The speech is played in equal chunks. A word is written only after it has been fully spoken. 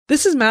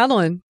This is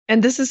Madeline.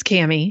 And this is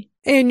Cammie.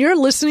 And you're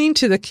listening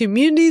to the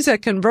Communities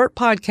That Convert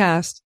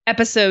podcast.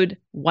 Episode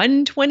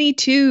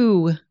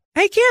 122.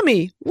 Hey,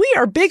 Cammie, we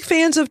are big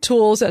fans of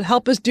tools that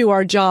help us do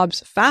our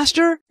jobs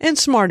faster and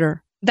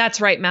smarter.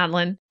 That's right,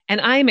 Madeline. And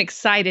I'm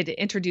excited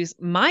to introduce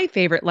my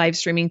favorite live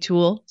streaming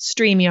tool,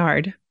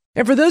 StreamYard.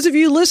 And for those of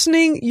you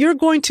listening, you're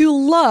going to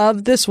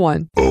love this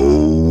one.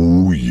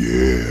 Oh, yeah.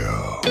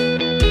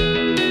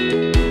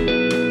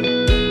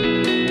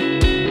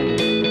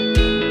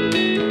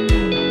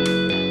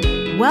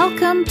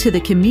 Welcome to the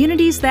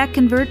Communities That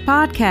Convert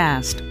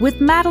podcast with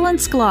Madeline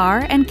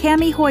Sklar and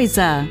Cammie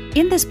Hoyza.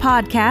 In this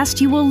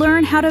podcast, you will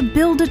learn how to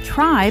build a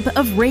tribe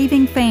of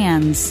raving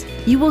fans.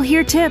 You will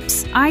hear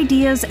tips,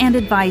 ideas, and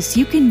advice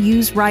you can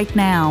use right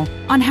now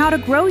on how to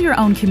grow your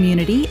own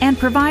community and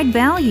provide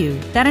value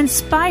that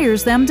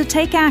inspires them to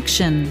take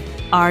action.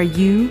 Are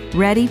you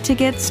ready to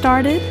get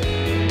started?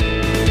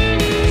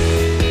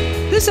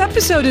 This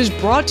episode is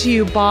brought to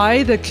you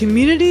by the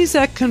Communities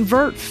That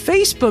Convert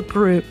Facebook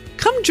group.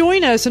 Come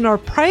join us in our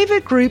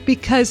private group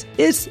because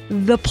it's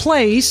the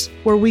place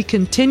where we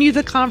continue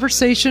the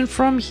conversation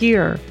from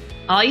here.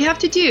 All you have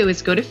to do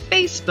is go to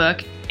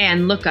Facebook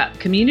and look up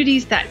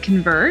Communities That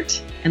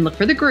Convert and look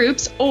for the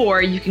groups,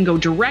 or you can go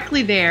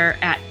directly there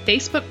at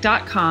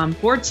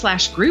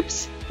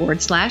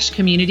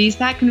facebook.com/groups/Communities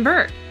That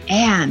Convert.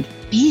 And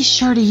be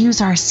sure to use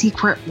our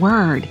secret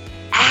word,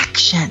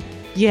 action.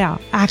 Yeah,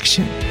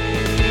 action.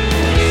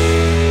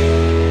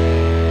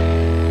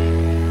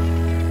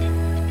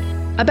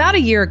 About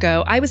a year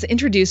ago, I was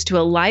introduced to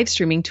a live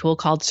streaming tool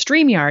called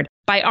StreamYard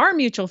by our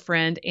mutual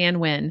friend, Ann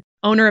Wynn,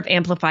 owner of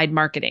Amplified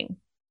Marketing.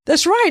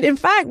 That's right. In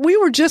fact, we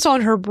were just on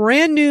her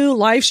brand new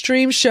live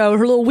stream show,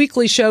 her little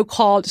weekly show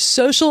called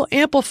Social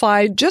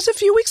Amplified just a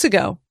few weeks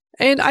ago.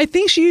 And I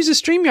think she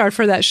uses StreamYard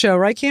for that show,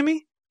 right,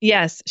 Cammie?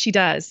 Yes, she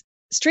does.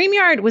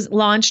 StreamYard was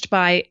launched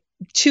by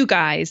two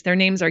guys. Their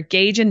names are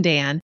Gage and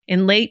Dan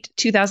in late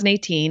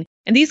 2018.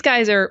 And these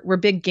guys were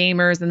big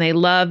gamers and they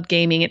loved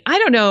gaming. And I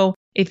don't know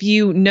if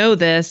you know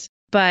this,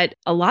 but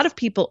a lot of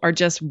people are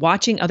just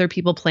watching other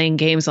people playing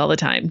games all the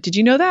time. Did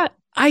you know that?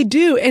 I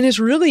do. And it's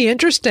really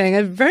interesting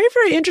and very,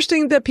 very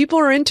interesting that people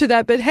are into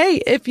that. But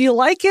hey, if you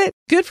like it,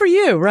 good for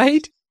you,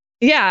 right?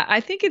 Yeah,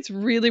 I think it's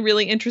really,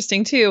 really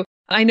interesting too.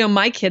 I know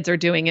my kids are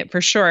doing it for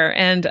sure.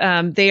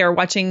 And they are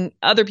watching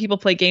other people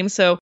play games.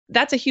 So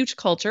that's a huge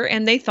culture.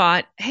 And they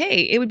thought,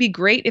 hey, it would be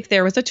great if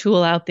there was a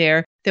tool out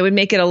there that would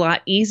make it a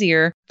lot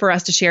easier for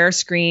us to share our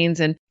screens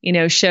and,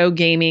 show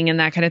gaming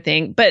and that kind of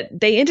thing. But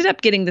they ended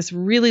up getting this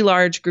really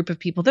large group of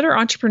people that are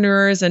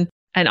entrepreneurs and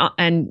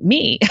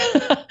me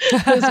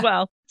as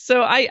well.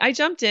 So I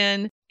jumped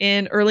in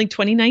early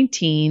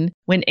 2019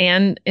 when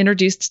Ann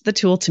introduced the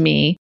tool to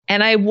me.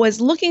 And I was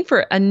looking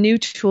for a new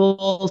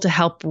tool to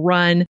help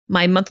run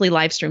my monthly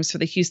live streams for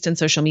the Houston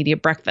Social Media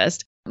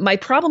Breakfast. My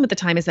problem at the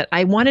time is that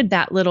I wanted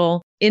that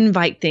little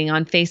invite thing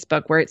on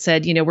Facebook where it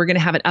said, we're going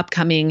to have an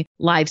upcoming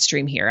live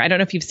stream here. I don't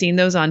know if you've seen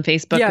those on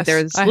Facebook, yes, but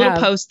there's a little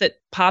post that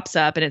pops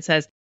up and it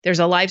says, there's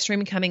a live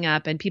stream coming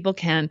up and people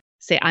can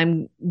say,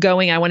 I'm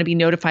going, I want to be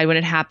notified when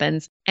it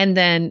happens. And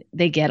then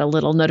they get a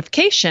little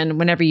notification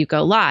whenever you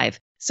go live.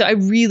 So I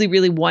really,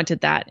 really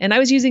wanted that. And I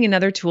was using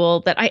another tool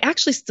that I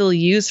actually still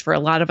use for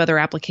a lot of other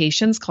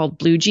applications called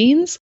Blue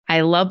Jeans.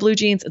 I love Blue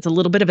Jeans. It's a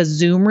little bit of a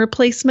Zoom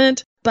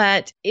replacement,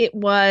 but it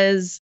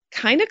was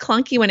kind of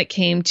clunky when it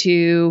came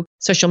to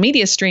social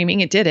media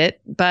streaming. It did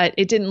it, but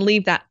it didn't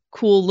leave that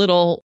cool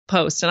little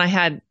post. And I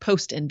had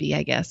post envy,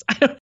 I guess. I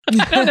don't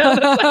know.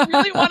 I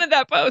really wanted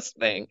that post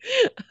thing.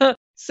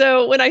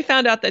 So when I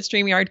found out that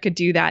StreamYard could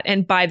do that,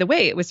 and by the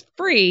way, it was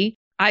free,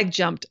 I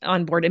jumped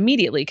on board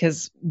immediately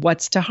because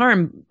what's the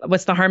harm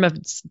of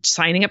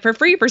signing up for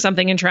free for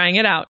something and trying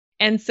it out?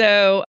 And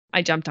so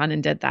I jumped on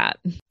and did that.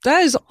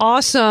 That is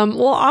awesome.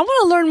 Well, I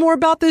want to learn more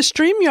about this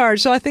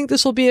StreamYard. So I think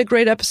this will be a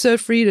great episode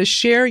for you to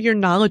share your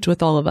knowledge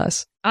with all of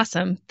us.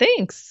 Awesome.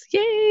 Thanks.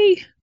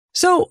 Yay.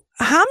 So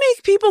how many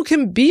people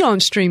can be on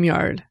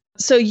StreamYard?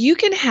 So you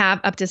can have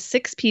up to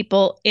 6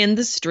 people in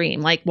the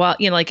stream, like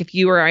if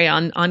you were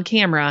on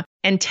camera,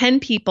 and 10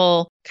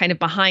 people kind of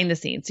behind the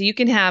scenes. So you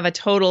can have a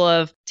total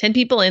of 10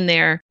 people in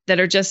there that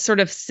are just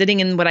sort of sitting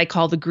in what I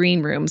call the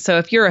green room. So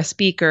if you're a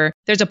speaker,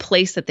 there's a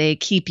place that they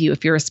keep you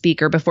if you're a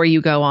speaker before you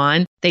go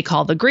on. They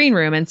call the green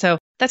room. And so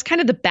that's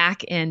kind of the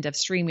back end of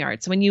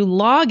StreamYard. So when you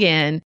log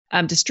in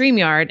to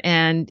StreamYard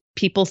and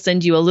people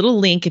send you a little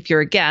link, if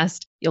you're a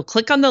guest, you'll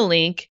click on the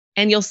link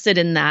and you'll sit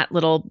in that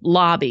little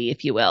lobby,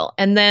 if you will.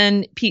 And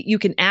then you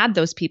can add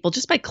those people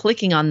just by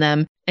clicking on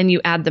them and you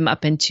add them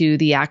up into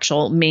the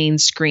actual main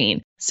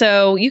screen.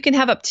 So you can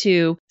have up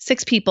to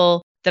 6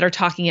 people that are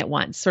talking at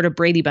once, sort of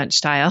Brady Bunch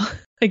style,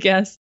 I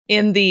guess,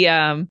 in the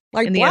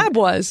like Blab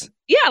was.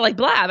 Yeah, like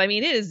Blab. I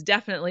mean, it is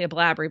definitely a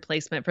Blab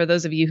replacement for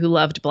those of you who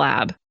loved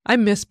Blab. I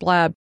miss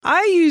Blab.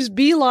 I used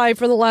BeLive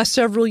for the last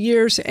several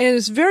years, and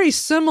it's very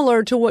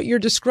similar to what you're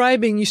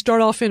describing. You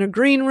start off in a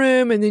green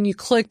room, and then you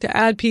click to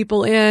add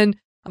people in.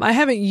 I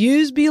haven't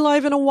used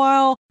BeLive in a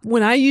while.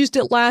 When I used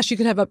it last, you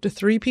could have up to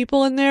 3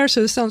 people in there.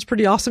 So this sounds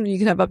pretty awesome. You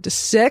can have up to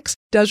 6.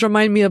 Does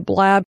remind me of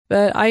Blab,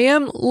 but I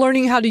am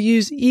learning how to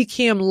use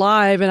Ecamm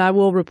Live, and I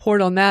will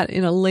report on that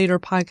in a later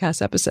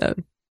podcast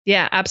episode.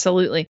 Yeah,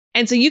 absolutely.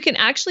 And so you can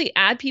actually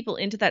add people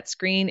into that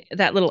screen,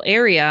 that little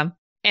area,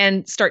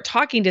 and start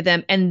talking to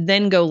them and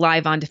then go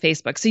live onto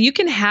Facebook. So you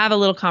can have a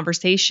little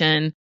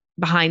conversation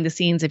behind the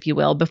scenes, if you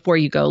will, before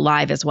you go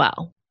live as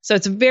well. So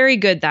it's very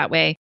good that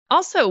way.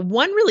 Also,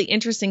 one really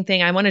interesting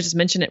thing, I want to just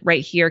mention it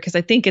right here because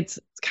I think it's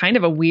kind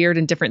of a weird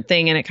and different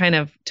thing, and it kind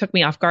of took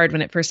me off guard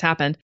when it first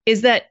happened,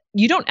 is that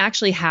you don't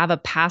actually have a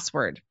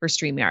password for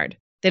StreamYard.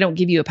 They don't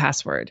give you a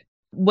password.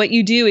 What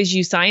you do is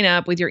you sign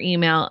up with your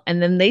email, and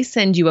then they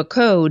send you a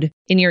code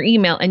in your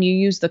email, and you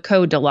use the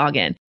code to log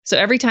in. So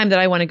every time that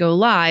I want to go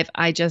live,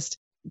 I just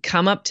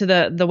come up to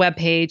the web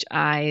page,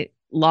 I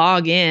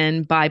log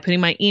in by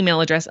putting my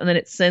email address, and then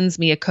it sends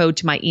me a code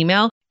to my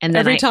email. And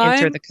then I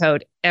enter the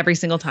code every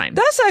single time.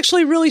 That's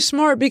actually really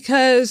smart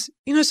because,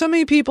 so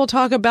many people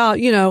talk about,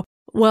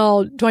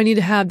 well, do I need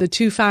to have the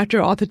 2-factor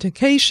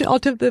authentication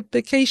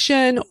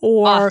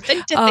or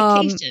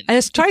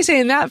let's try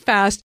saying that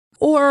fast,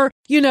 or,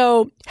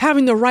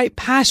 having the right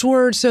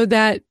password so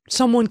that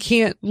someone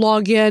can't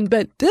log in.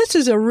 But this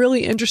is a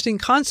really interesting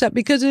concept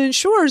because it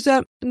ensures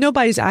that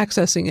nobody's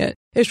accessing it.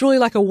 It's really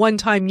like a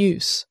one-time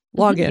use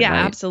login. Yeah,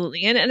 right?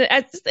 Absolutely. And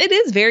it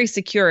is very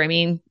secure. I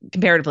mean,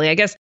 comparatively, I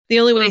guess the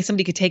only way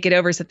somebody could take it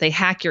over is if they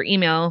hack your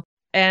email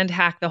and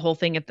hack the whole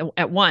thing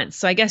at once.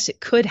 So I guess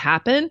it could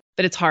happen,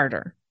 but it's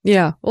harder.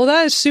 Yeah. Well,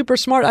 that is super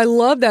smart. I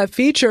love that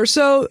feature.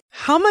 So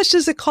how much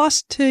does it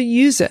cost to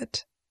use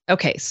it?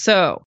 Okay.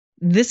 So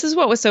this is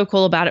what was so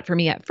cool about it for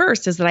me at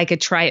first is that I could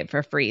try it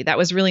for free. That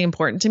was really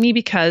important to me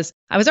because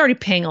I was already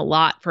paying a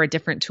lot for a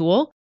different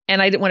tool.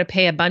 And I didn't want to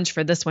pay a bunch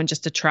for this one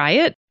just to try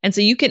it. And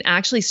so you can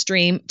actually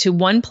stream to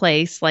one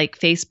place like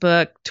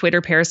Facebook,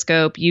 Twitter,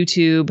 Periscope,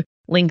 YouTube,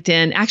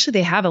 LinkedIn. Actually,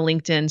 they have a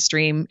LinkedIn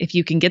stream. If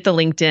you can get the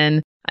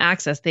LinkedIn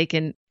access, they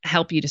can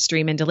help you to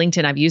stream into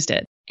LinkedIn. I've used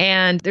it.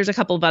 And there's a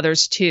couple of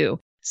others too.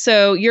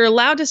 So you're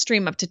allowed to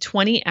stream up to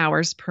 20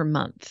 hours per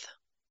month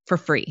for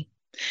free.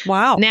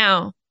 Wow.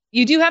 Now,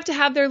 you do have to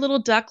have their little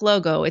duck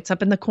logo. It's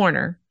up in the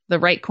corner, the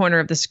right corner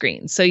of the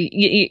screen. So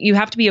you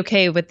have to be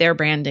okay with their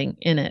branding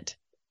in it.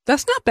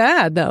 That's not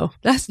bad, though.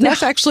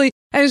 That's actually,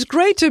 and it's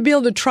great to be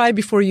able to try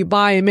before you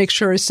buy and make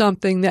sure it's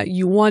something that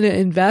you want to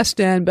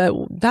invest in. But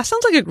that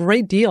sounds like a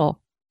great deal.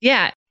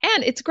 Yeah.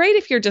 And it's great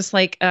if you're just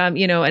like, an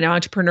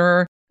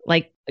entrepreneur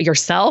like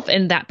yourself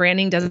and that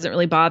branding doesn't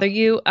really bother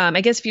you. I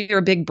guess if you're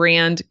a big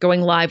brand,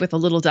 going live with a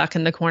little duck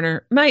in the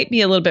corner might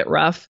be a little bit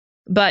rough.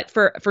 But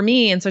for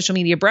me and Social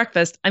Media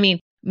Breakfast, I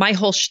mean, my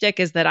whole shtick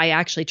is that I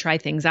actually try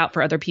things out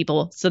for other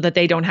people so that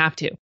they don't have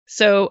to.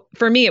 So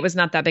for me, it was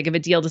not that big of a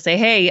deal to say,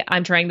 hey,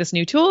 I'm trying this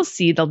new tool.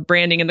 See the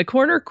branding in the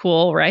corner.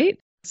 Cool, right?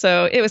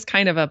 So it was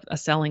kind of a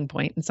selling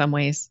point in some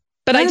ways.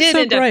 But I did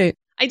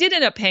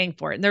end up paying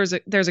for it. And there's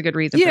a good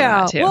reason for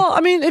that too. Well,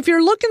 I mean, if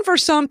you're looking for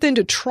something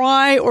to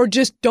try or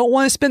just don't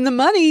want to spend the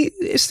money,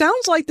 it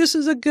sounds like this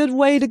is a good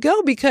way to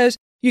go because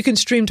you can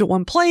stream to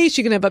one place.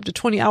 You can have up to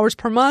 20 hours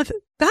per month.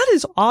 That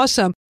is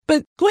awesome.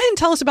 But go ahead and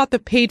tell us about the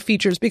paid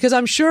features because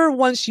I'm sure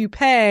once you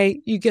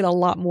pay, you get a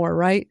lot more,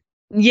 right?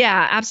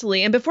 Yeah,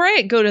 absolutely. And before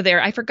I go to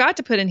there, I forgot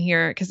to put in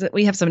here, because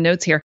we have some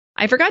notes here.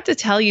 I forgot to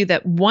tell you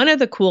that one of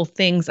the cool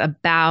things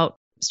about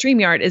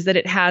StreamYard is that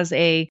it has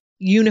a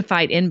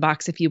unified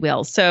inbox, if you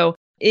will. So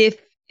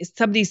if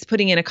somebody's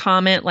putting in a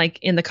comment, like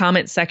in the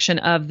comment section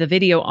of the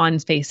video on,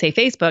 say,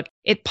 Facebook,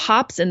 it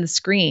pops in the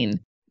screen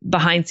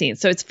behind scenes.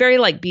 So it's very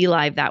like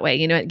BeLive that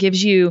way. It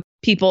gives you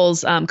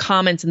people's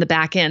comments in the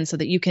back end so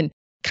that you can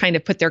kind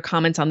of put their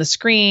comments on the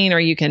screen or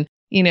you can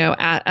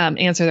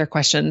answer their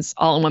questions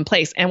all in one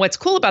place. And what's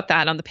cool about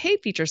that on the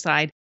paid feature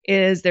side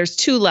is there's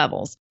 2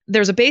 levels.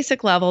 There's a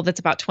basic level that's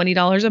about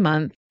 $20 a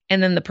month,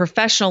 and then the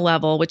professional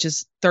level, which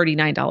is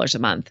 $39 a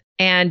month.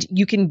 And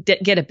you can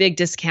get a big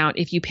discount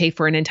if you pay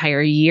for an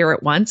entire year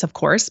at once, of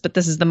course, but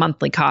this is the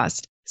monthly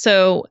cost.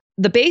 So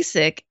the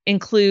basic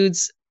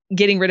includes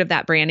getting rid of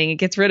that branding. It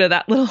gets rid of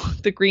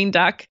the green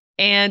duck.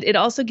 And it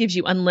also gives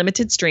you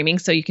unlimited streaming.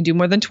 So you can do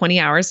more than 20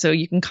 hours. So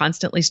you can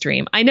constantly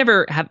stream. I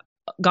never have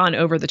gone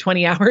over the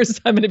 20 hours,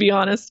 I'm going to be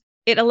honest.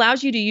 It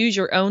allows you to use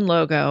your own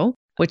logo,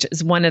 which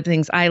is one of the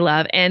things I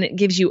love. And it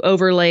gives you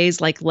overlays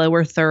like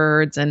lower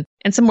thirds and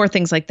some more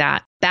things like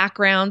that.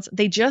 Backgrounds,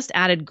 they just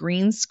added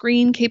green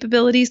screen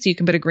capabilities. So you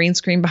can put a green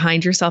screen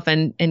behind yourself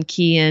and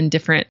key in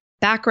different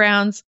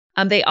backgrounds.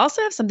 They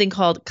also have something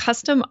called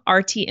custom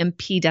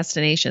RTMP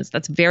destinations.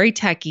 That's very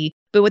techy.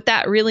 But what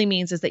that really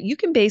means is that you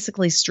can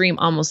basically stream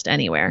almost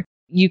anywhere.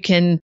 You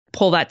can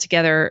pull that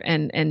together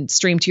and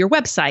stream to your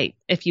website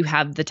if you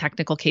have the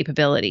technical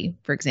capability,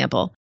 for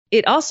example.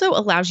 It also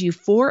allows you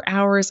 4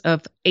 hours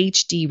of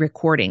HD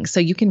recording. So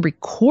you can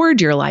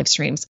record your live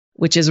streams,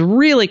 which is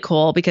really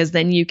cool because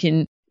then you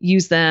can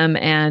use them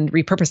and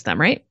repurpose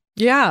them, right?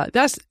 Yeah,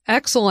 that's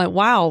excellent.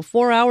 Wow.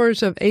 4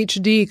 hours of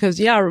HD. Cause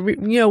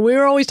we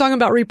were always talking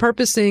about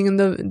repurposing and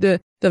the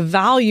the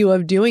value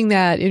of doing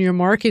that in your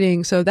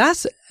marketing. So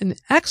that's an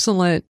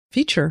excellent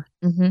feature.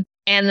 Mm-hmm.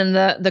 And then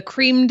the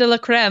creme de la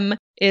creme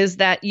is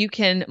that you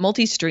can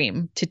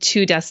multi-stream to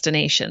 2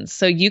 destinations.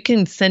 So you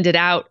can send it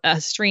out a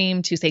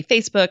stream to, say,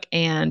 Facebook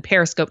and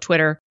Periscope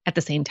Twitter at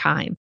the same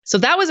time. So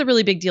that was a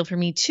really big deal for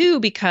me too,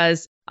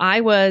 because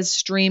I was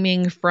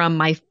streaming from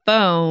my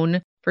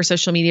phone for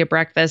Social Media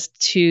Breakfast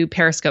to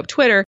Periscope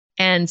Twitter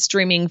and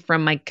streaming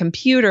from my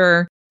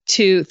computer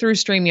through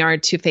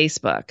StreamYard to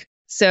Facebook.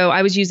 So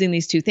I was using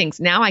these 2 things.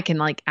 Now I can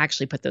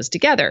actually put those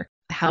together.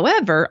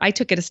 However, I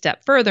took it a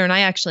step further and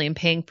I actually am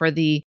paying for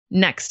the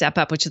next step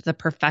up, which is the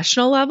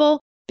professional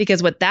level,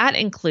 because what that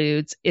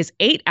includes is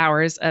 8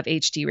 hours of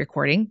HD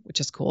recording, which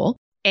is cool,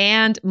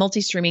 and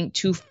multi-streaming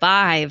to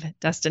 5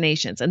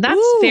 destinations. And that's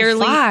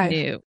fairly 5.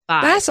 new.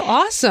 5. That's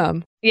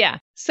awesome. Yeah.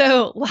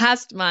 So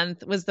last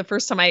month was the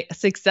first time I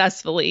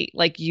successfully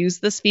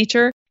used this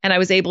feature, and I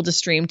was able to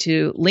stream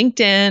to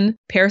LinkedIn,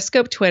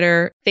 Periscope,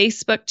 Twitter,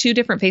 Facebook, 2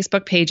 different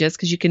Facebook pages,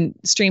 because you can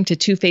stream to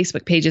 2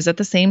 Facebook pages at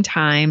the same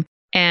time,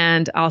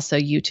 and also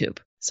YouTube.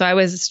 So I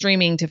was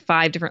streaming to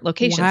 5 different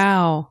locations.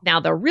 Wow. Now,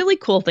 the really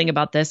cool thing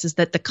about this is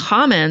that the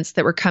comments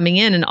that were coming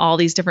in all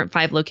these different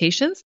 5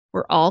 locations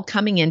were all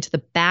coming into the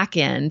back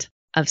end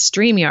of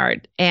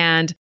StreamYard.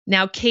 And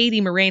now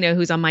Katie Moreno,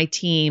 who's on my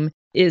team,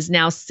 is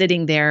now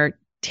sitting there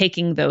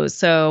taking those.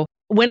 So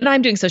when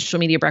I'm doing Social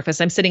Media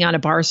Breakfast, I'm sitting on a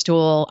bar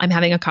stool. I'm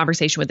having a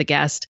conversation with a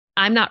guest.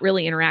 I'm not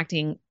really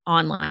interacting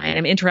online.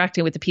 I'm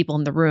interacting with the people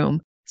in the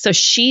room. So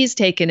she's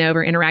taken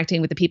over interacting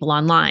with the people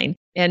online.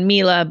 And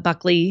Mila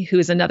Buckley, who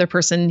is another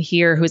person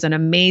here who's an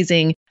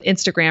amazing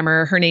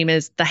Instagrammer, her name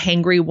is The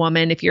Hangry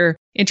Woman. If you're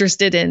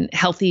interested in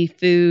healthy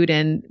food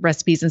and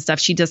recipes and stuff,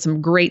 she does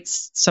some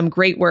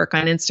great work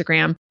on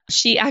Instagram.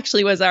 She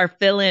actually was our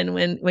fill-in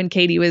when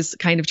Katie was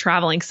kind of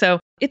traveling.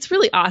 So it's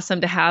really awesome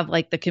to have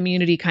the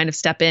community kind of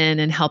step in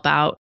and help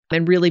out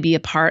and really be a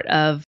part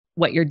of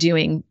what you're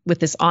doing with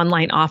this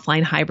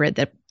online-offline hybrid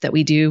that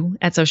we do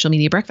at Social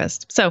Media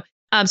Breakfast. So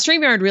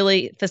StreamYard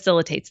really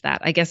facilitates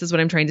that, I guess is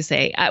what I'm trying to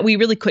say. We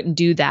really couldn't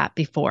do that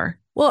before.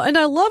 Well, and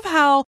I love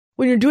how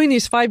when you're doing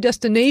these 5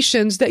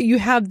 destinations that you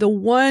have the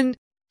one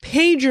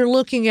page you're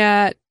looking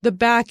at, the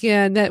back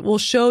end, that will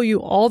show you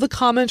all the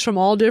comments from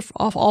all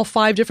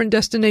 5 different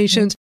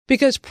destinations. Mm-hmm.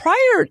 Because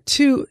prior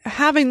to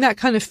having that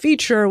kind of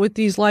feature with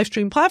these live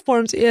stream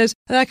platforms and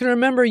I can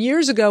remember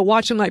years ago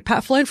watching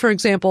Pat Flynn, for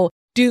example,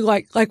 do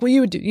like what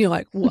you would do,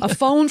 a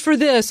phone for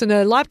this and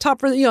a laptop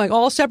for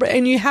all separate,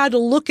 and you had to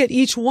look at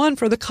each one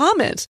for the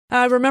comments.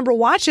 I remember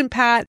watching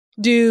Pat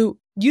do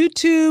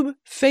YouTube,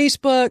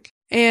 Facebook,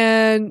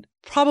 and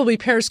probably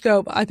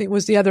Periscope, I think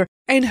was the other,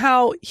 and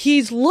how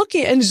he's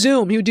looking, and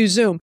Zoom, he would do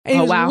Zoom, and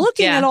he was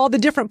looking at all the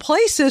different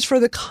places for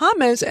the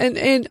comments,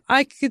 and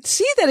I could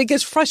see that it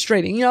gets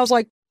frustrating. I was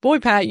like, boy,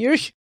 Pat, you're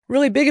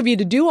really big of you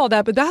to do all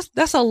that, but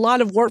that's a lot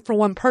of work for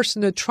one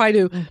person to try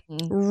to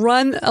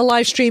run a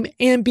live stream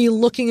and be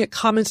looking at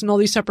comments in all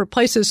these separate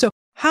places. So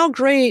how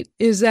great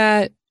is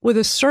that with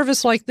a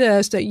service like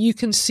this that you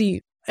can see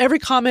every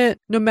comment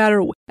no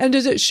matter, and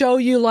does it show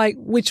you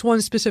which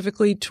one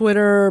specifically,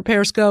 Twitter,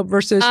 Periscope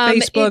versus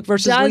Facebook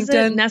versus LinkedIn? It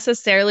doesn't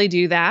necessarily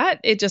do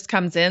that. It just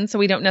comes in. So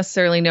we don't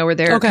necessarily know where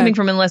they're coming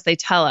from unless they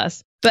tell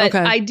us. But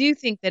I do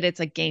think that it's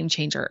a game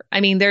changer.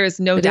 I mean, there is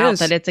no doubt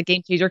that it's a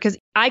game changer because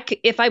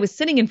if I was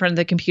sitting in front of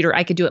the computer,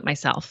 I could do it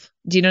myself.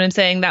 Do you know what I'm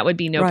saying? That would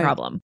be no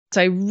problem.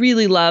 So I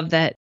really love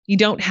that you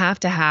don't have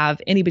to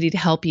have anybody to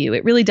help you.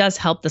 It really does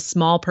help the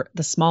small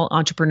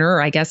entrepreneur,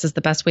 I guess is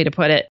the best way to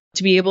put it,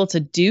 to be able to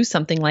do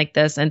something like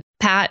this. And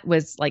Pat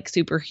was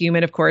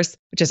superhuman, of course,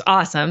 which is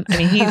awesome. I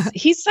mean,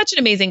 he's such an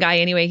amazing guy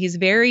anyway. He's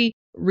very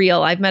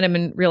real. I've met him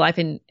in real life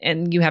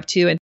and you have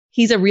too. And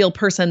he's a real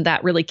person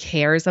that really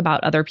cares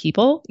about other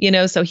people,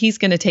 so he's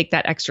going to take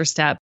that extra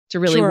step to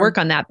really work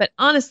on that. But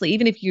honestly,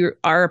 even if you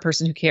are a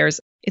person who cares,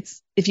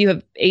 it's if you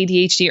have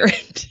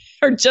ADHD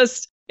or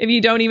just if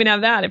you don't even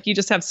have that, if you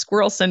just have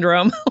squirrel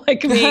syndrome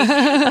like me,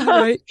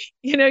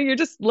 you're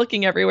just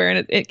looking everywhere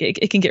and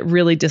it can get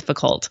really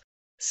difficult.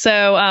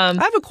 So I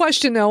have a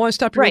question though. I want to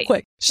stop you real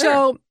quick. Sure.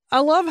 So I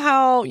love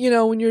how,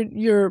 when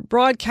you're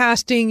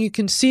broadcasting, you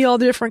can see all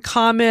the different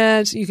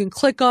comments. You can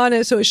click on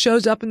it so it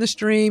shows up in the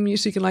stream.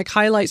 So you can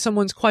highlight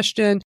someone's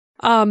question.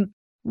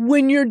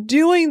 When you're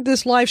doing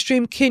this live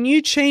stream, can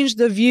you change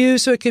the view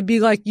so it could be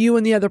you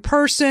and the other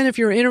person? If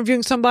you're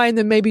interviewing somebody and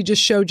then maybe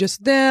just show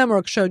just them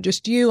or show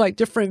just you,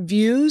 different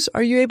views.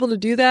 Are you able to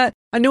do that?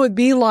 I know with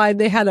Be Live,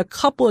 they had a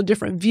couple of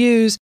different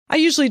views. I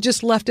usually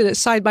just left it at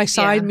side by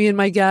side, me and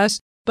my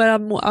guest. But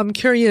I'm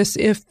curious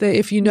if with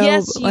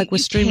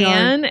StreamYard.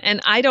 Can,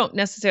 and I don't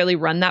necessarily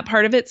run that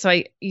part of it, so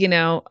I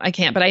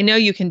can't. But I know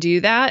you can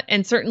do that,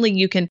 and certainly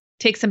you can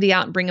take somebody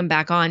out and bring them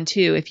back on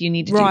too if you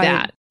need to do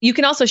that. You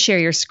can also share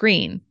your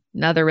screen.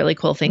 Another really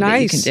cool thing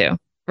that you can do,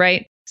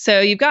 right? So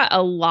you've got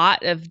a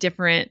lot of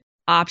different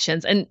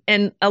options,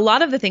 and a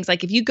lot of the things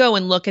if you go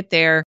and look at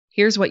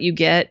here's what you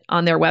get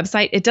on their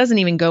website, it doesn't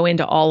even go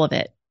into all of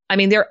it. I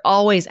mean, they're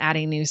always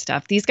adding new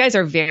stuff. These guys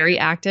are very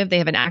active. They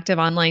have an active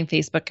online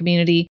Facebook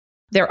community.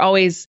 They're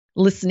always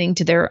listening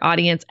to their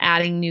audience,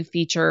 adding new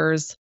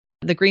features.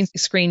 The green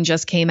screen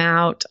just came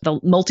out. The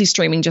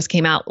multi-streaming just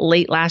came out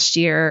late last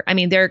year. I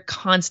mean, they're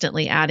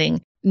constantly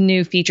adding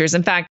new features.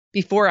 In fact,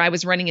 before I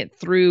was running it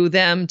through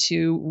them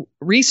to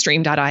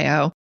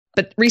Restream.io,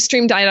 but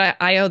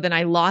Restream.io, then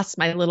I lost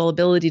my little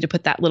ability to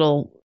put that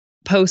little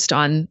post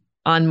on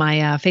my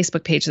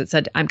Facebook page that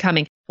said, I'm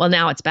coming. Well,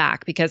 now it's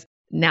back because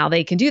now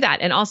they can do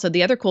that. And also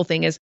the other cool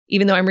thing is,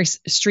 even though I'm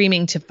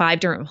streaming to 5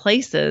 different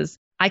places,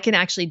 I can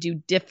actually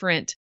do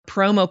different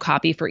promo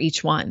copy for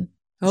each one.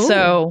 Oh.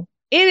 So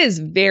it is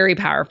very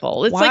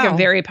powerful. It's like a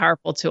very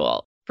powerful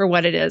tool for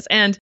what it is.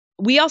 And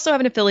we also have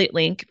an affiliate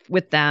link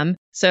with them.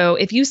 So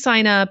if you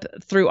sign up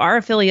through our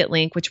affiliate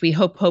link, which we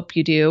hope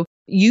you do,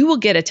 you will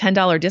get a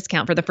 $10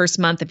 discount for the first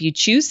month if you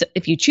choose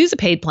a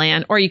paid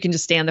plan, or you can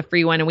just stay on the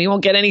free one and we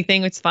won't get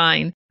anything. It's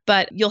fine.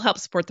 But you'll help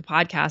support the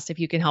podcast if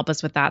you can help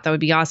us with that. That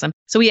would be awesome.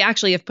 So we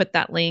actually have put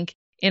that link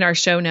in our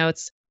show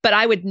notes. But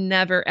I would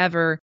never,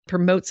 ever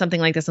promote something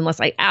like this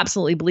unless I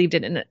absolutely believed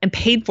it and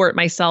paid for it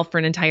myself for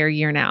an entire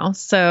year now.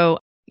 So,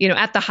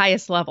 at the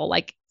highest level,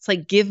 it's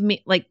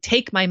like,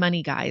 take my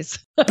money, guys.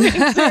 I mean,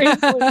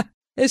 seriously.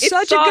 It's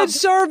such a good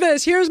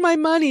service. Here's my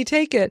money.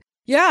 Take it.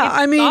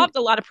 Yeah. It's solved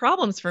a lot of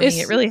problems for me.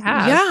 It really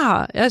has.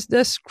 Yeah.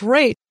 That's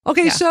great.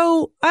 Okay. Yeah.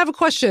 So I have a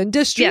question.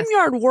 Does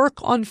StreamYard work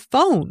on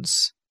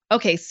phones?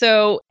 Okay.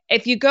 So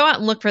if you go out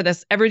and look for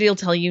this, everybody will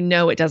tell you,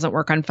 no, it doesn't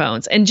work on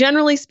phones. And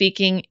generally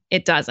speaking,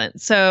 it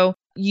doesn't. So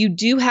you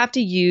do have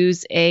to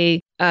use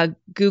a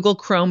Google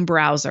Chrome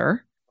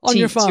browser on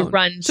your phone. To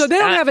run. So they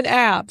don't have an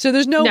app. So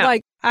there's no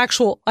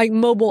actual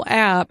mobile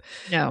app.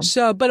 No.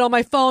 So, but on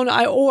my phone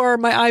or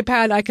my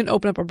iPad, I can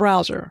open up a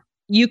browser.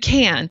 You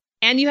can.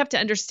 And you have to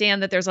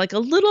understand that there's a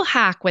little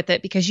hack with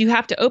it, because you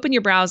have to open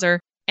your browser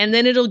and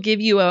then it'll give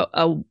you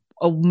a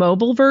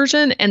mobile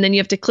version. And then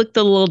you have to click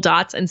the little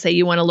dots and say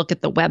you want to look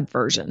at the web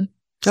version.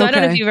 So I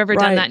don't know if you've ever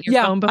done that in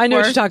your phone before. I know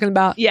what you're talking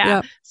about.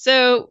 Yeah.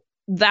 So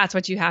that's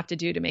what you have to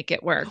do to make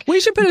it work. We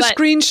should put a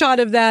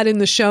screenshot of that in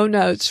the show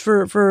notes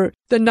for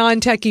the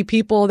non-techie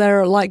people that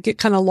are get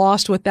kind of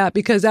lost with that,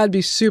 because that'd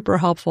be super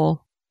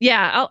helpful.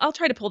 Yeah, I'll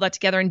try to pull that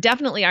together. And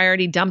definitely, I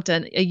already dumped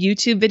a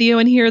YouTube video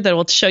in here that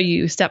will show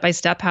you step by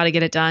step how to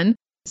get it done.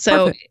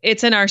 So Perfect.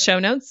 It's in our show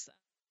notes.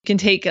 You can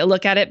take a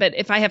look at it. But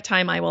if I have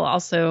time, I will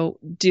also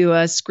do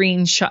a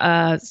screen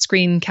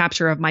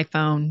capture of my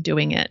phone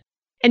doing it.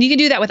 And you can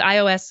do that with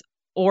iOS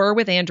or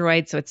with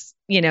Android. So it's,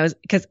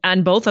 because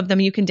on both of them,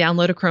 you can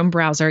download a Chrome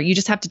browser. You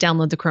just have to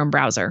download the Chrome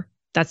browser.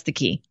 That's the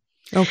key.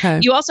 Okay.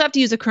 You also have to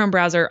use a Chrome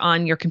browser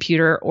on your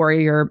computer or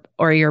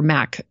your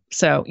Mac.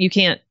 So you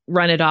can't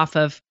run it off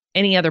of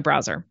any other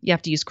browser. You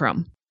have to use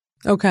Chrome.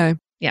 Okay.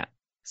 Yeah.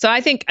 So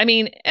I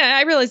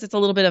realize it's a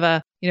little bit of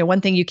a,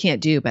 one thing you can't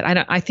do, but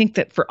I think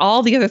that for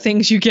all the other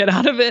things you get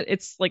out of it,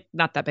 it's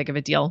not that big of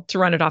a deal to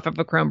run it off of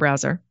a Chrome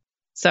browser.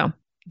 So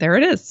there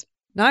it is.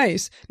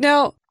 Nice.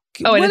 Now,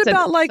 what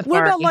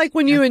about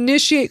when you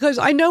initiate? Because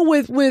I know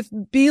with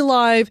Be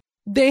Live,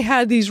 they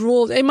had these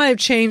rules. It might have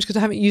changed because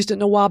I haven't used it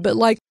in a while, but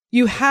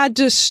you had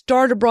to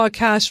start a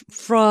broadcast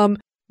from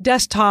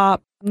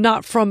desktop,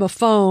 not from a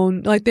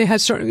phone. They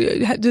had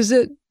certain. Does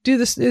it do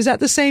this? Is that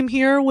the same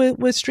here with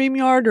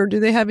StreamYard, or do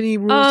they have any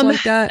rules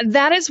like that?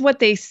 That is what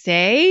they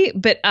say,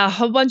 but a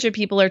whole bunch of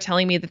people are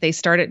telling me that they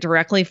start it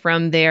directly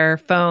from their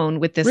phone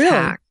with this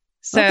hack.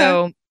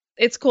 So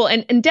It's cool,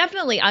 and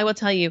definitely, I will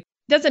tell you, it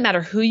doesn't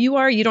matter who you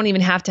are. You don't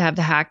even have to have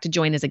the hack to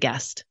join as a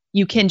guest.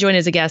 You can join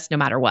as a guest no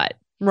matter what.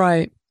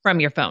 Right. From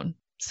your phone.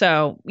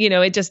 So,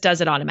 it just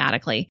does it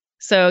automatically.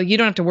 So you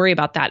don't have to worry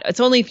about that.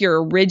 It's only if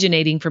you're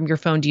originating from your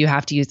phone do you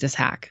have to use this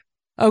hack.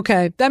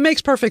 Okay. That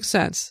makes perfect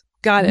sense.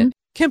 Got it.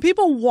 Can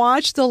people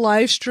watch the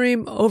live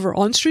stream over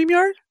on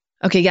StreamYard?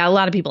 Okay. Yeah. A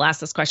lot of people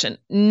ask this question.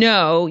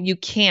 No, you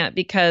can't,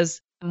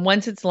 because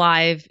once it's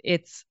live,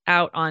 it's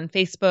out on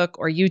Facebook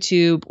or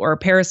YouTube or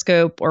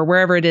Periscope or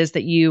wherever it is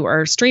that you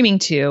are streaming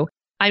to.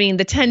 I mean,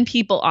 the 10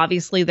 people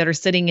obviously that are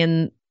sitting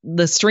in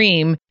the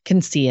stream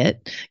can see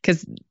it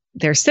because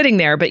they're sitting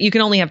there, but you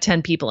can only have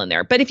 10 people in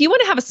there. But if you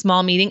want to have a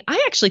small meeting,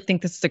 I actually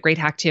think this is a great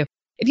hack too.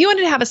 If you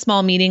wanted to have a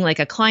small meeting, like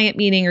a client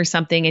meeting or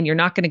something, and you're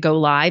not going to go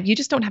live, you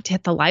just don't have to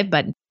hit the live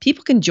button.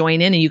 People can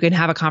join in and you can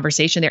have a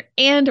conversation there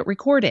and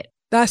record it.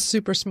 That's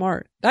super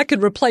smart. That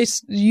could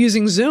replace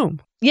using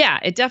Zoom. Yeah,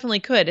 it definitely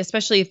could,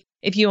 especially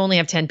if you only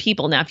have 10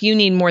 people. Now, if you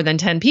need more than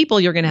 10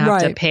 people, you're going to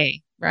have to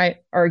pay, right?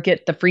 Or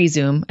get the free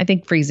Zoom. I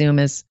think free Zoom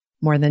is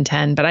more than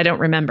 10, but I don't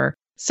remember.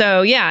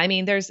 So yeah, I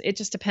mean, it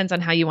just depends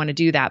on how you want to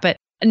do that. But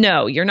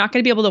no, you're not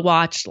going to be able to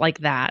watch like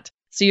that.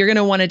 So you're going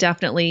to want to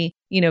definitely,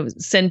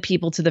 send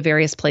people to the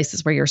various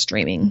places where you're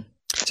streaming.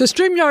 So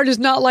StreamYard is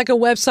not like a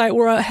website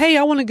where, hey,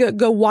 I want to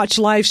go watch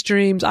live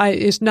streams.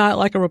 It's not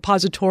like a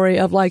repository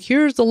of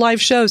here's the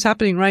live shows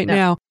happening right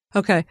now.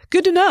 Okay.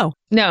 Good to know.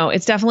 No,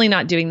 it's definitely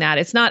not doing that.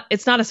 It's not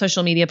a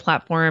social media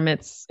platform.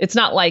 It's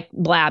not like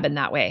Blab in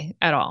that way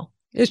at all.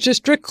 It's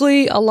just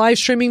strictly a live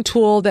streaming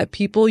tool that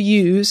people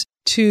use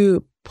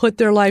to put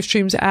their live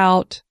streams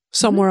out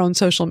somewhere on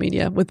social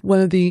media with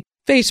one of the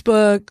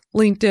Facebook,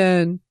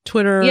 LinkedIn,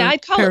 Twitter. Yeah,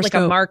 I'd call Periscope. it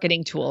like a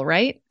marketing tool,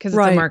 right? Because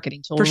it's a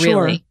marketing tool, for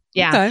really. Sure.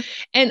 Yeah. Okay.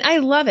 And I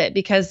love it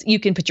because you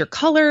can put your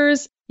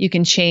colors, you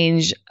can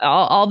change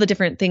all the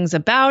different things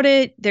about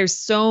it. There's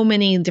so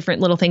many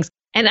different little things.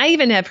 And I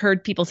even have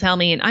heard people tell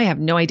me, and I have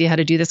no idea how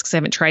to do this because I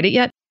haven't tried it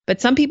yet,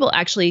 but some people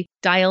actually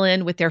dial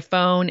in with their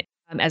phone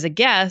as a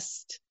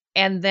guest,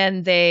 and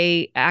then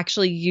they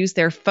actually use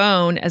their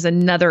phone as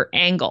another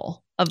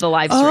angle of the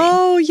live stream.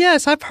 Oh,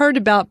 yes. I've heard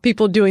about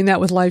people doing that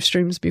with live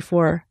streams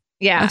before.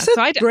 Yeah. That's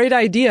a great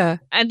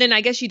idea. And then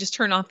I guess you just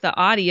turn off the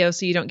audio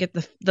so you don't get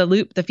the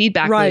loop, the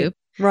feedback loop.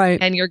 Right.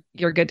 And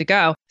you're good to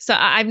go. So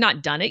I've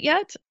not done it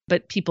yet,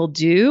 but people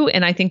do.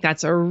 And I think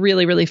that's a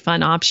really, really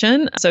fun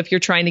option. So if you're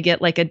trying to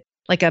get like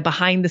a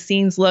behind the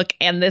scenes look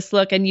and this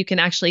look, and you can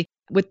actually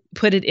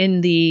put it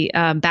in the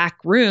back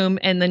room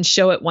and then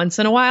show it once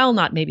in a while,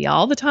 not maybe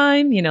all the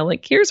time,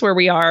 like here's where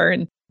we are,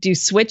 and do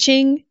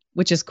switching,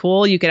 which is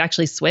cool. You could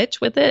actually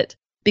switch with it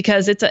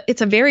because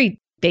it's a very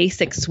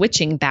basic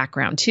switching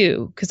background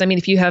too. Because I mean,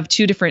 if you have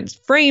two different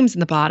frames in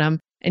the bottom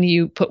and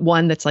you put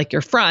one that's like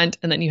your front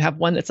and then you have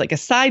one that's like a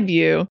side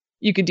view,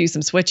 you could do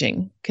some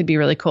switching. Could be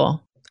really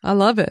cool. I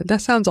love it. That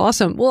sounds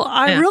awesome. Well,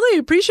 I really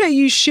appreciate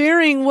you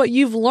sharing what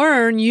you've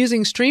learned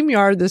using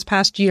StreamYard this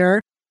past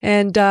year.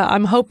 And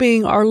I'm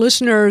hoping our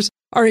listeners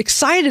are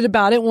excited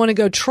about it, want to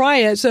go try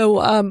it.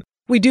 So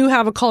we do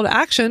have a call to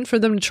action for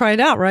them to try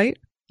it out, right?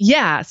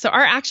 Yeah. So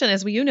our action,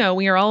 as we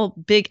are all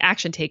big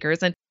action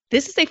takers. And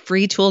this is a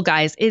free tool,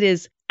 guys. It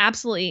is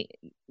absolutely,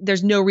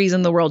 there's no reason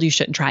in the world you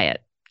shouldn't try it.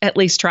 At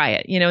least try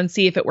it, and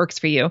see if it works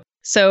for you.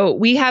 So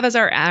we have as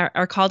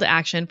our call to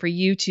action for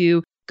you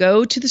to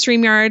go to the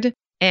StreamYard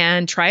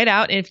and try it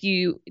out. And if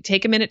you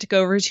take a minute to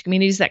go over to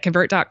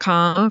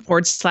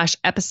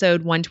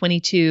communitiesthatconvert.com/episode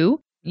 122,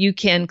 you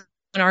can click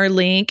on our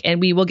link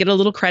and we will get a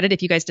little credit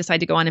if you guys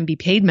decide to go on and be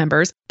paid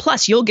members.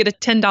 Plus, you'll get a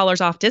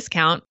 $10 off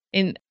discount.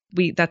 And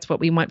that's what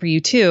we want for you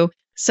too.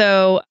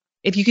 So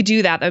if you could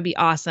do that, that would be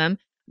awesome.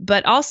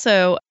 But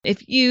also,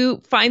 if you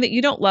find that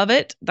you don't love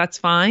it, that's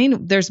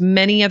fine. There's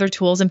many other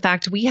tools. In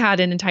fact, we had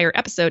an entire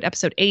episode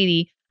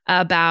 80,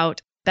 about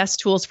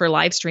best tools for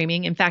live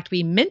streaming. In fact,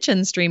 we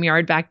mentioned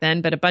StreamYard back then,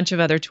 but a bunch of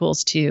other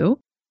tools too.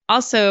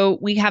 Also,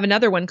 we have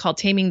another one called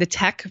Taming the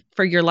Tech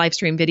for your live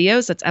stream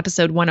videos. That's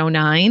episode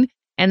 109.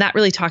 And that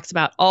really talks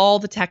about all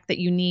the tech that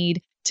you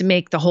need to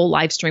make the whole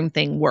live stream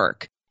thing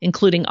work,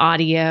 including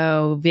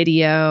audio,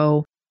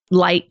 video,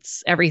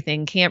 lights,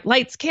 everything.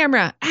 Lights,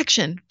 camera,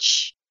 action.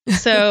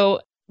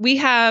 So we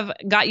have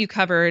got you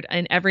covered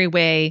in every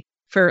way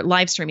for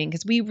live streaming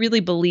because we really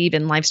believe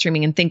in live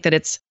streaming and think that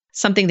it's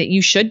something that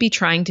you should be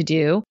trying to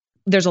do.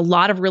 There's a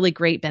lot of really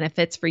great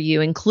benefits for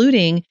you,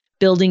 including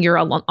building your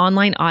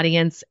online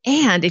audience.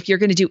 And if you're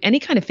going to do any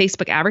kind of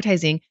Facebook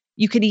advertising,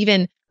 you could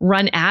even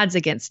run ads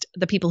against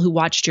the people who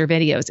watched your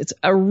videos. It's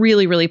a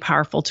really, really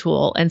powerful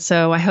tool. And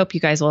so I hope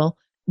you guys will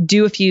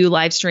do a few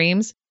live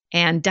streams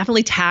and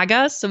definitely tag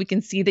us so we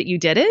can see that you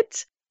did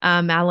it.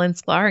 Madeline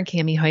Sklar and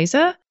Cami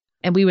Hoyza.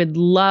 And we would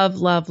love,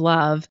 love,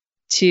 love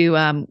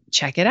to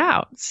check it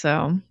out.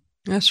 So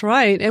that's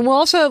right. And we'll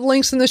also have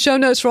links in the show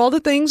notes for all the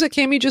things that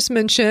Cami just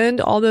mentioned,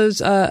 all those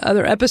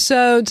other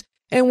episodes,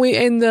 and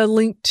the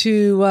link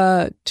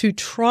to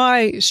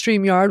try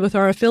StreamYard with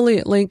our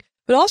affiliate link.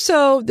 But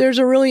also, there's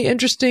a really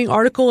interesting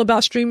article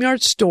about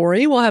StreamYard's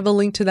story. We'll have a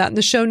link to that in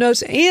the show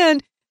notes.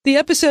 And the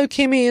episode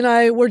Cami and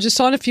I were just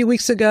on a few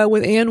weeks ago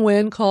with Ann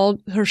Wynn,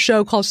 her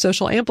show called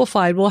Social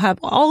Amplified. We'll have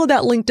all of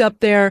that linked up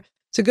there.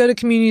 So go to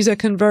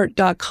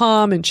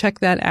communitiesthatconvert.com and check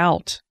that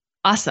out.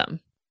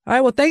 Awesome. All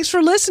right. Well, thanks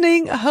for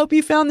listening. I hope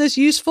you found this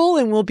useful,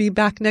 and we'll be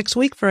back next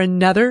week for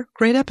another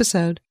great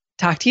episode.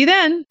 Talk to you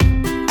then.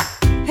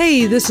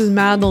 Hey, this is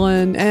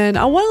Madeline, and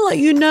I want to let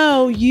you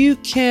know you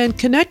can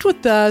connect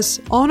with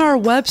us on our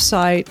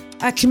website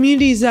at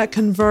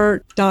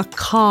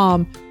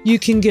communitiesthatconvert.com. You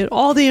can get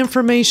all the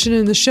information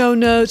in the show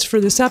notes for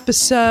this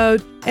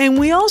episode, and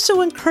we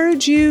also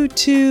encourage you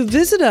to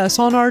visit us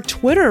on our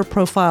Twitter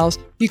profiles.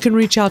 You can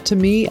reach out to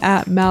me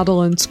at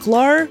Madeline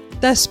Sklar.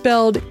 That's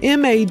spelled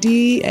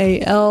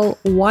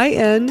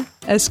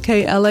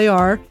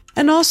MADALYNSKLAR,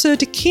 and also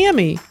to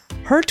Cami.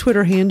 Her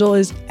Twitter handle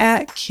is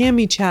at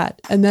CamiChat,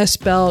 and that's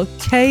spelled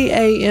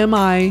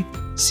KAMICHAT.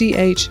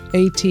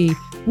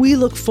 We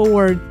look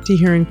forward to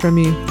hearing from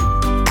you.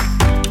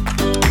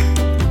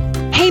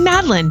 Hey,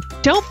 Madeline,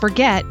 don't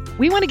forget,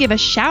 we want to give a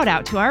shout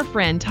out to our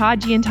friend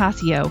Todd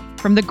Giantasio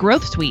from the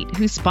Growth Suite,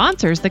 who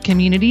sponsors the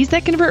Communities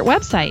That Convert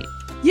website.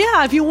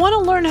 Yeah, if you want to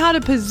learn how to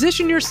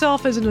position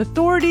yourself as an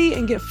authority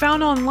and get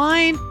found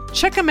online,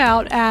 check them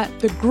out at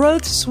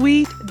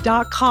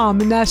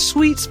thegrowthsuite.com, and that's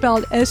suite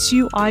spelled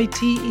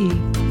SUITE.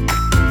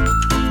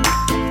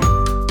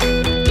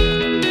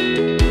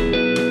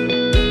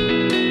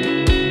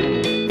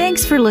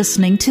 Thanks for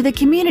listening to the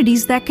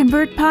Communities That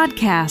Convert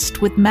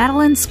podcast with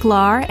Madeline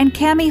Sklar and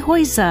Cami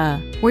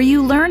Hoyza, where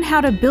you learn how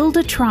to build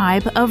a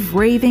tribe of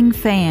raving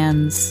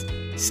fans.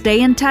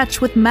 Stay in touch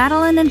with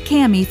Madeline and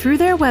Cami through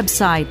their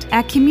website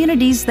at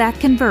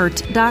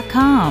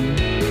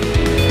communitiesthatconvert.com.